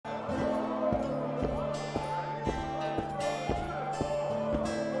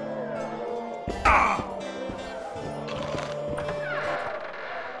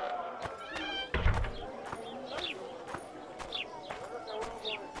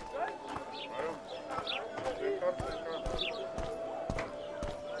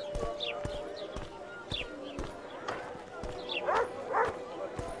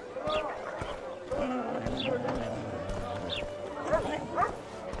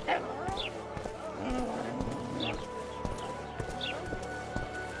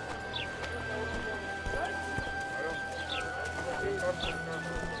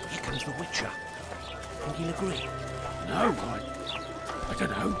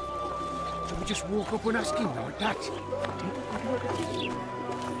Do we just walk up and ask him like that?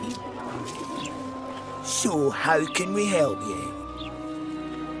 So, how can we help you?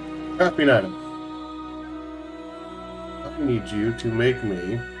 Crafting item. I need you to make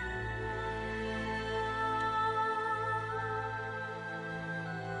me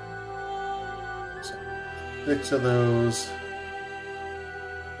so 6 of those,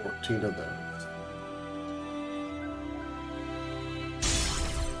 14 of those.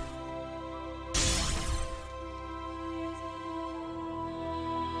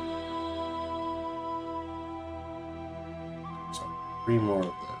 So 3 more of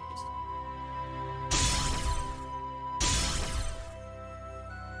those.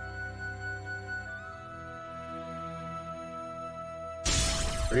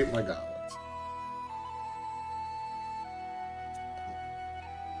 Create my goblets.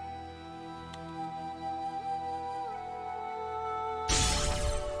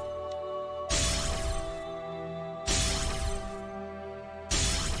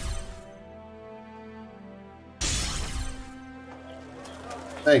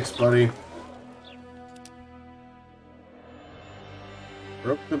 Thanks, buddy.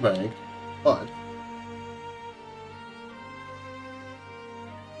 Broke the bank, but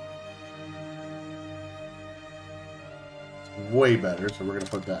way better, so we're going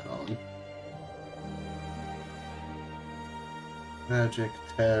to put that on. Magic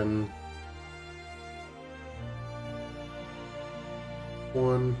 10.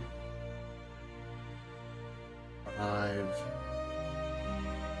 1. 5.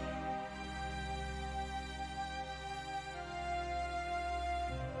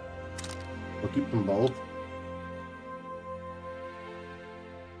 We'll keep them both.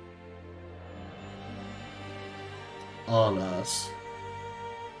 On us.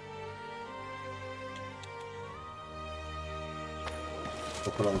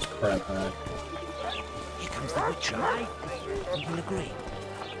 We'll put all this crap back. Here comes the butcher. You will agree.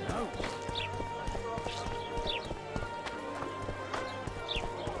 No.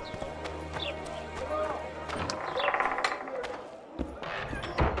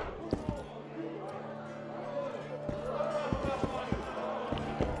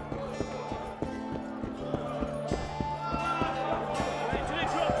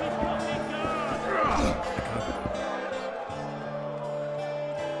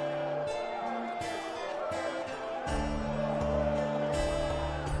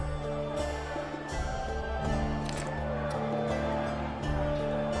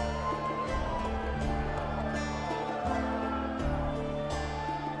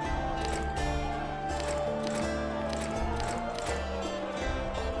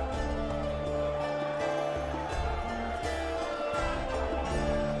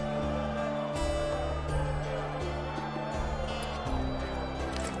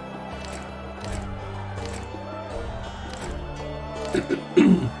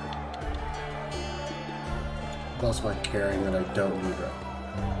 What else am I carrying that I don't need right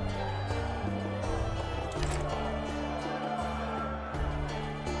now?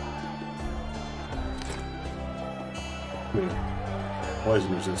 I mean,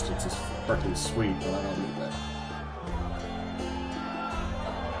 poison resistance is fucking sweet, but I don't need that.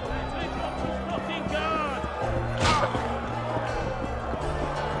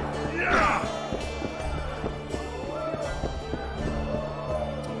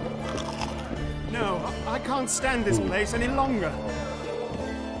 No, I can't stand this place any longer.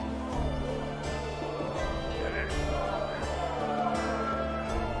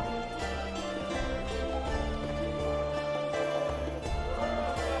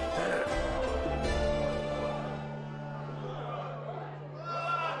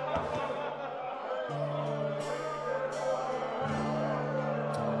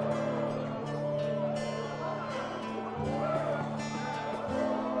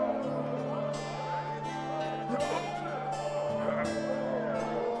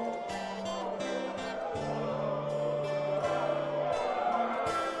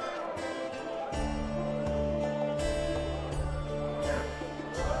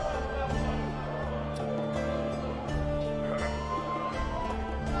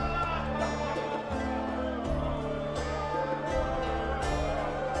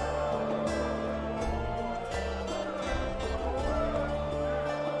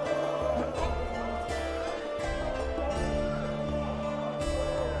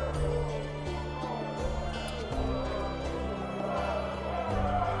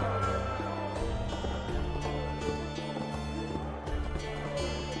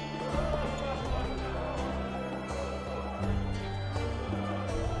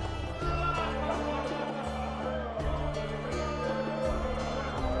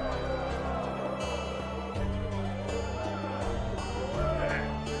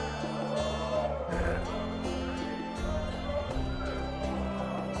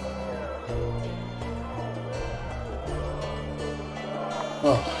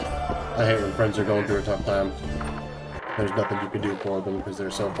 Oh, I hate when friends are going through a tough time. There's nothing you can do for them because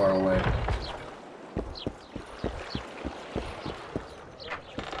they're so far away.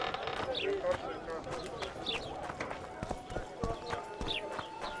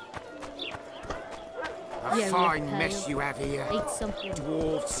 A Yeah, fine we're mess pale. you have here. Eat something.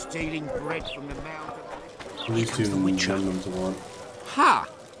 Dwarves stealing bread from the mound. These two them to one. Ha!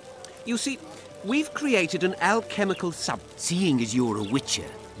 You see, we've created an alchemical sub. Seeing as you're a witcher,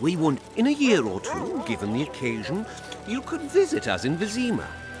 we want... In a year or two, given the occasion, you could visit us in Vizima.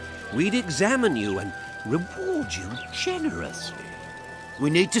 We'd examine you and reward you generously. We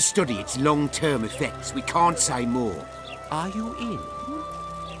need to study its long-term effects. We can't say more. Are you in?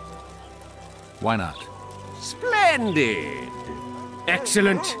 Why not? Splendid!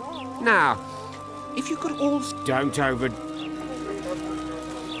 Excellent. Now, if you could all... Don't over...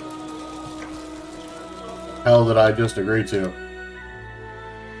 Hell did I just agree to?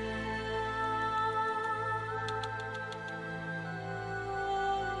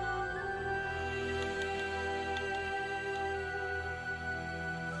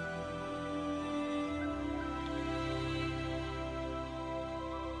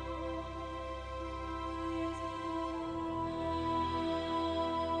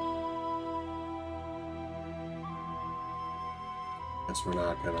 Guess we're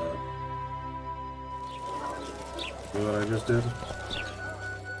not gonna do what I just did.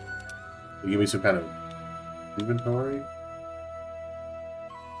 You give me some kind of inventory?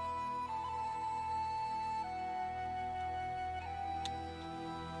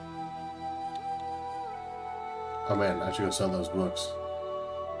 Oh man, I should go sell those books.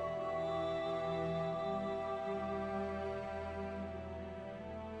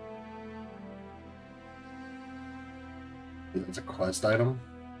 It's a quest item.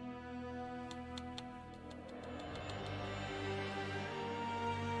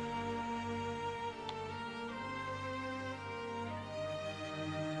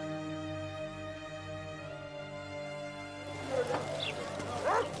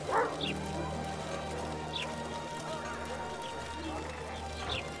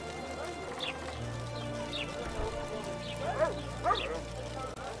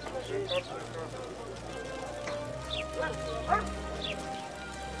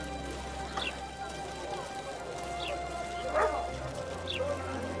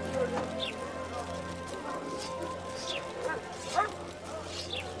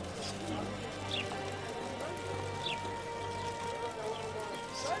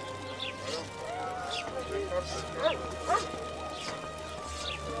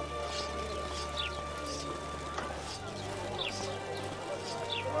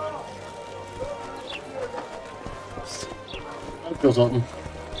 Kill something.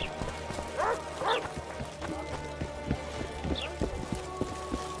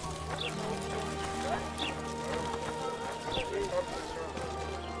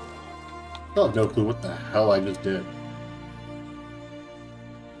 I have no clue what the hell I just did.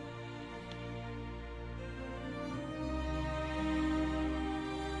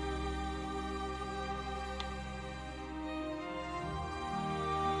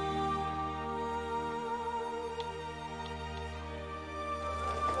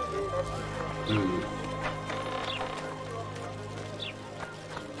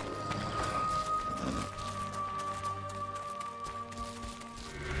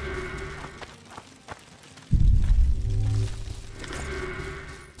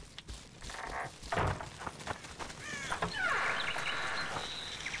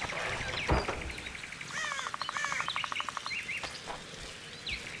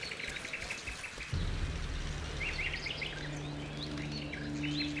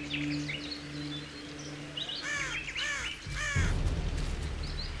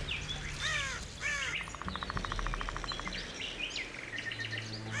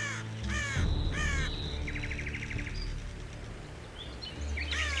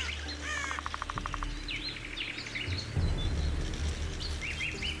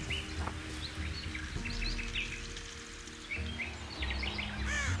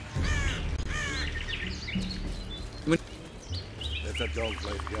 That's a dog's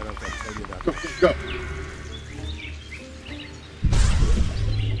life, Geralt, I'll tell you that. Go.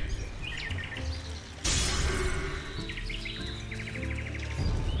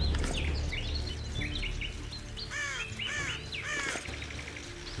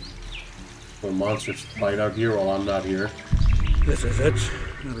 When monsters fight out here while I'm not here. This is it.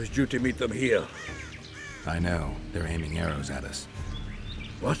 I was due to meet them here. I know. They're aiming arrows at us.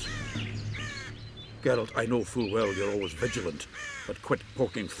 What? Geralt, I know full well you're always vigilant, but quit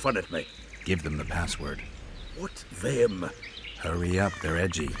poking fun at me. Give them the password. What them? Hurry up, they're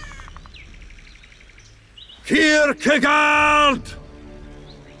edgy. Kierkegaard!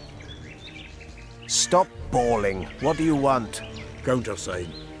 Stop bawling. What do you want?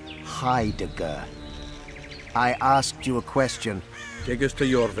 Countersign. Heidegger. I asked you a question. Take us to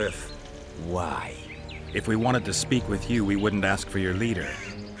Yorvith. Why? If we wanted to speak with you, we wouldn't ask for your leader.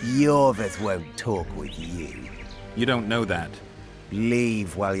 Yorvith won't talk with you. You don't know that.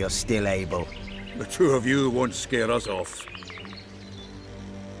 Leave while you're still able. The two of you won't scare us off.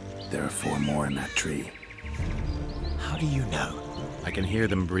 There are 4 more in that tree. How do you know? I can hear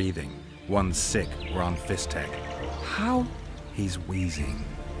them breathing. One's sick, we're on Fistek. How? He's wheezing.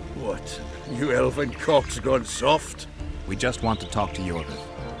 What? You elven cock's gone soft? We just want to talk to Yorvith.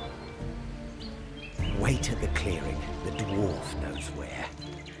 Wait at the clearing. The dwarf knows where.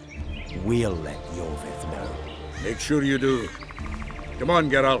 We'll let Yorvith know. Make sure you do. Come on,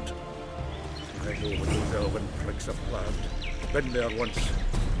 Geralt. I know what those elven pricks have planned. Been there once.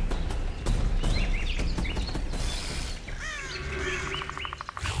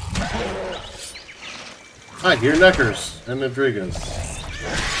 Hi, here Neckers and Madrigas.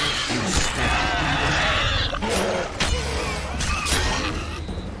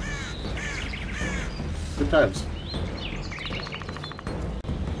 Good times.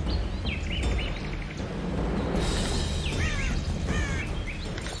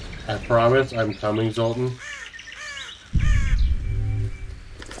 I promise I'm coming, Zoltan.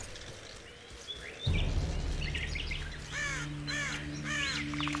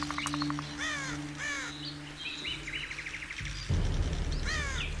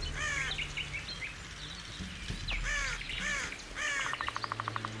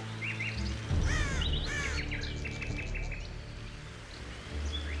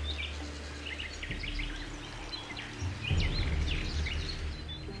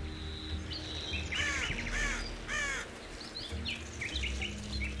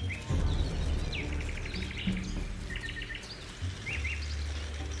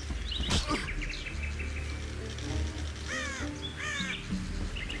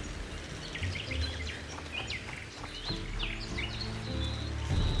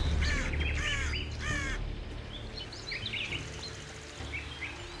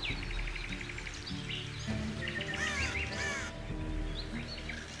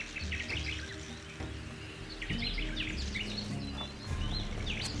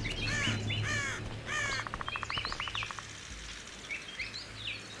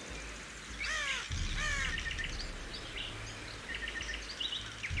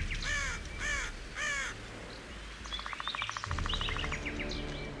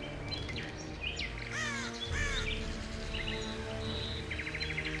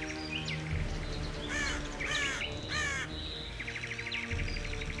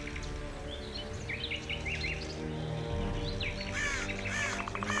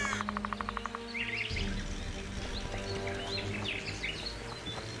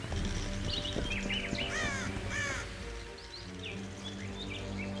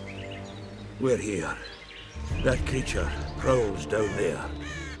 We're here. That creature prowls down there.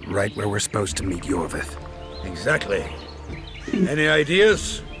 Right where we're supposed to meet Yorvith. Exactly. Any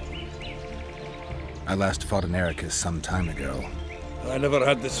ideas? I last fought an Ericus some time ago. I never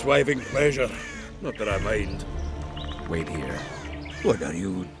had the swiving pleasure. Not that I mind. Wait here. What are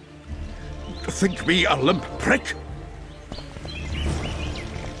you? Think me a limp prick?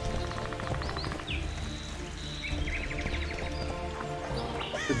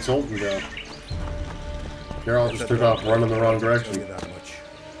 It's Zoltan go. Geralt just took off running the wrong direction. That much.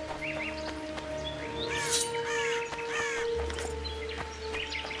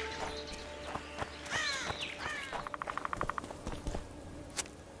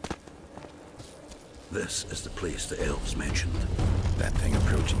 This is the place the elves mentioned. That thing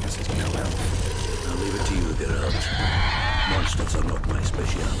approaching us is no elf. I'll leave it to you, Geralt. Monsters are not my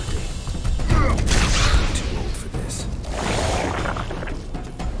speciality. Too old for this.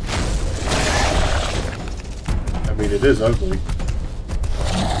 I mean, it is ugly.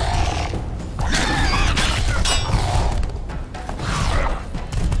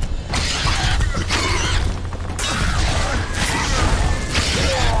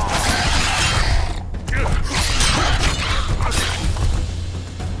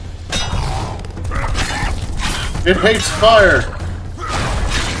 It hates fire!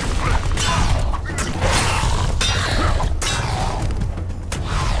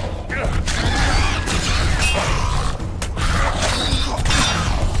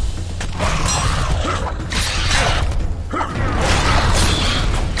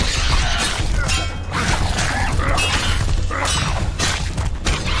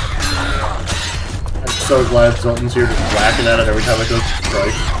 so glad Zoltan's here just whacking at it every time it goes to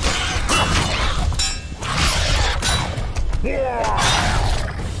strike.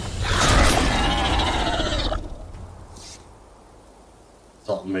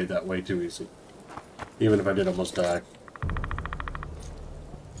 Zoltan made that way too easy. Even if I did almost die.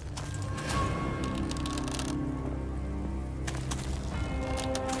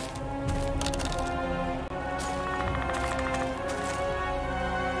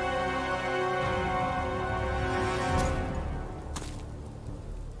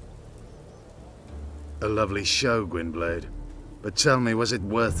 A lovely show, Gwynblade. But tell me, was it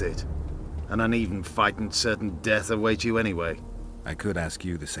worth it? An uneven fight and certain death await you anyway. I could ask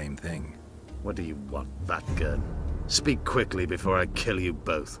you the same thing. What do you want, Vatgun? Speak quickly before I kill you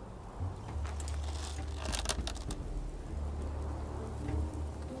both.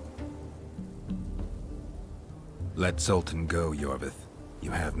 Let Zoltan go, Yorvith. You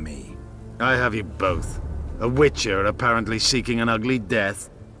have me. I have you both. A witcher apparently seeking an ugly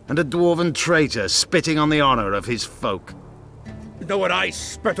death, and a dwarven traitor spitting on the honor of his folk. You know what I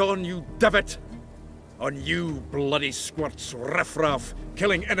spit on, you divot? On you bloody squirts, riffraff,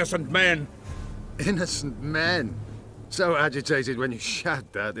 killing innocent men. Innocent men? So agitated when you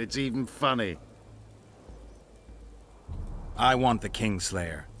shout that, it's even funny. I want the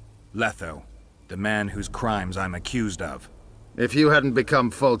Kingslayer. Letho. The man whose crimes I'm accused of. If you hadn't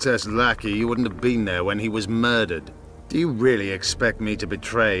become Foltest's lackey, you wouldn't have been there when he was murdered. Do you really expect me to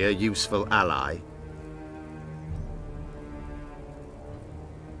betray a useful ally?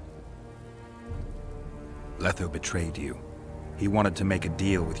 Letho betrayed you. He wanted to make a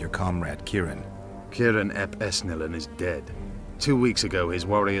deal with your comrade, Kieran. Kieran ep Esnilin is dead. 2 weeks ago, his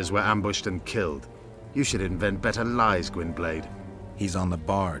warriors were ambushed and killed. You should invent better lies, Gwynblade. He's on the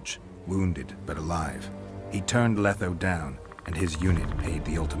barge, wounded but alive. He turned Letho down, and his unit paid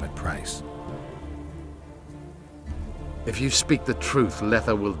the ultimate price. If you speak the truth,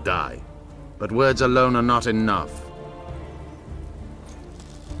 Letho will die. But words alone are not enough.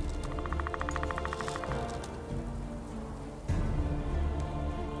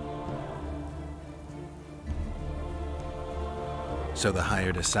 So the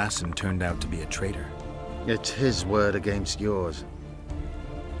hired assassin turned out to be a traitor. It's his word against yours.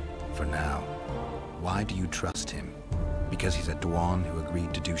 For now. Why do you trust him? Because he's a Dwan who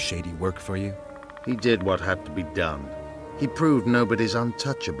agreed to do shady work for you? He did what had to be done. He proved nobody's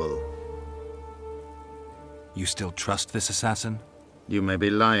untouchable. You still trust this assassin? You may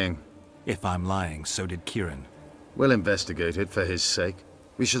be lying. If I'm lying, so did Kieran. We'll investigate it for his sake.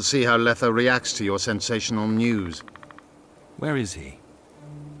 We shall see how Letho reacts to your sensational news. Where is he?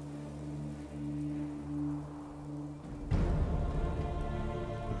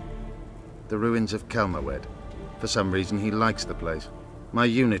 The ruins of Kelmawed. For some reason, he likes the place. My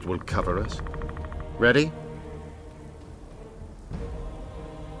unit will cover us. Ready?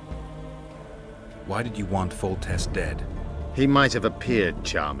 Why did you want Foltest dead? He might have appeared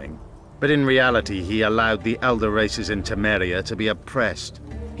charming, but in reality he allowed the elder races in Temeria to be oppressed.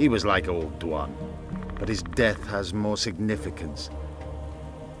 He was like old Dwan, but his death has more significance.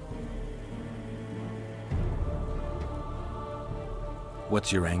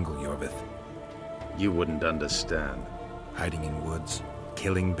 What's your angle, Yorvith? You wouldn't understand. Hiding in woods,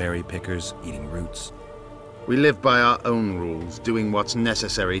 killing berry pickers, eating roots. We live by our own rules, doing what's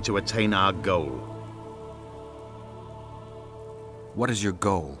necessary to attain our goal. What is your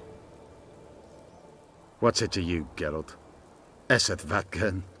goal? What's it to you, Geralt? Eseth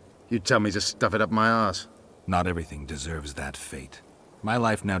Vatgun. You tell me to stuff it up my arse. Not everything deserves that fate. My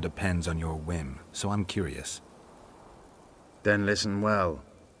life now depends on your whim, so I'm curious. Then listen well.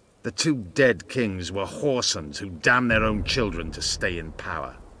 The 2 dead kings were whoresons who damned their own children to stay in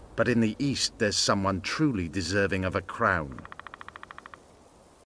power. But in the East, there's someone truly deserving of a crown.